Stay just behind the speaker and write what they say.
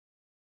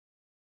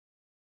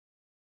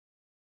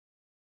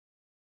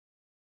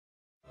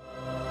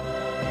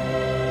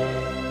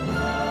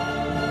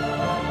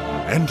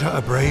Enter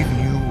a brave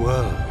new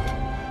world.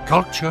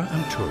 Culture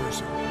and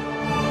tourism.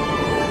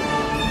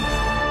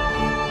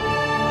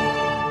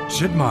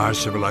 Sid Meier's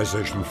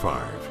Civilization V,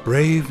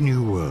 Brave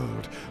New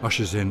World,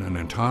 ushers in an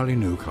entirely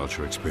new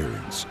culture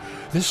experience.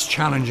 This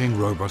challenging,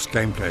 robust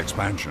gameplay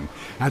expansion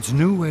adds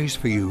new ways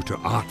for you to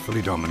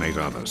artfully dominate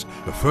others.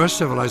 The first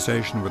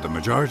civilization with a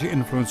majority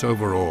influence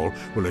overall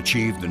will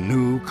achieve the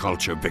new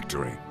culture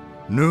victory.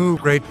 New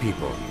great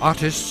people,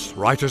 artists,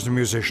 writers and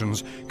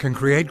musicians can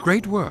create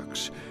great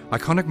works,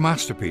 iconic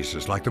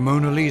masterpieces like the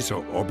Mona Lisa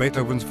or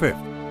Beethoven's Fifth.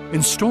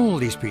 Install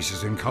these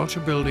pieces in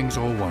culture buildings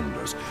or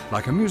wonders,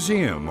 like a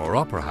museum or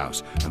opera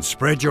house, and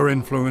spread your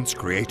influence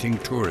creating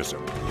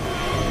tourism.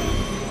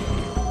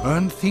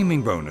 Earn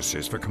theming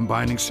bonuses for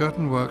combining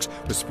certain works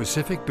with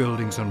specific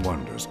buildings and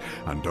wonders,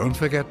 and don't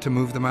forget to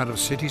move them out of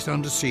cities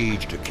under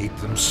siege to keep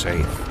them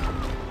safe.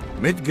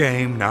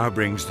 Mid-game now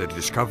brings the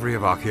discovery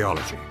of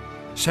archaeology.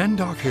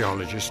 Send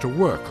archaeologists to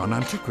work on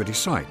antiquity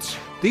sites.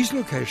 These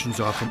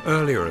locations are from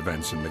earlier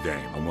events in the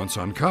game, and once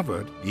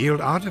uncovered, yield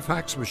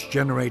artifacts which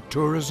generate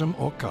tourism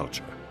or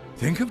culture.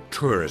 Think of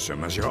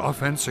tourism as your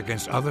offense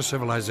against other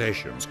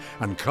civilizations,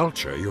 and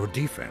culture your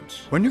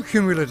defense. When your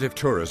cumulative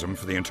tourism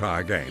for the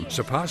entire game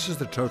surpasses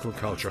the total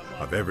culture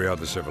of every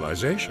other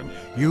civilization,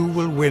 you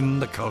will win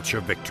the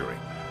culture victory.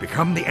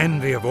 Become the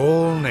envy of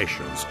all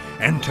nations.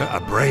 Enter a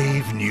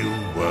brave new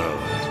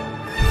world.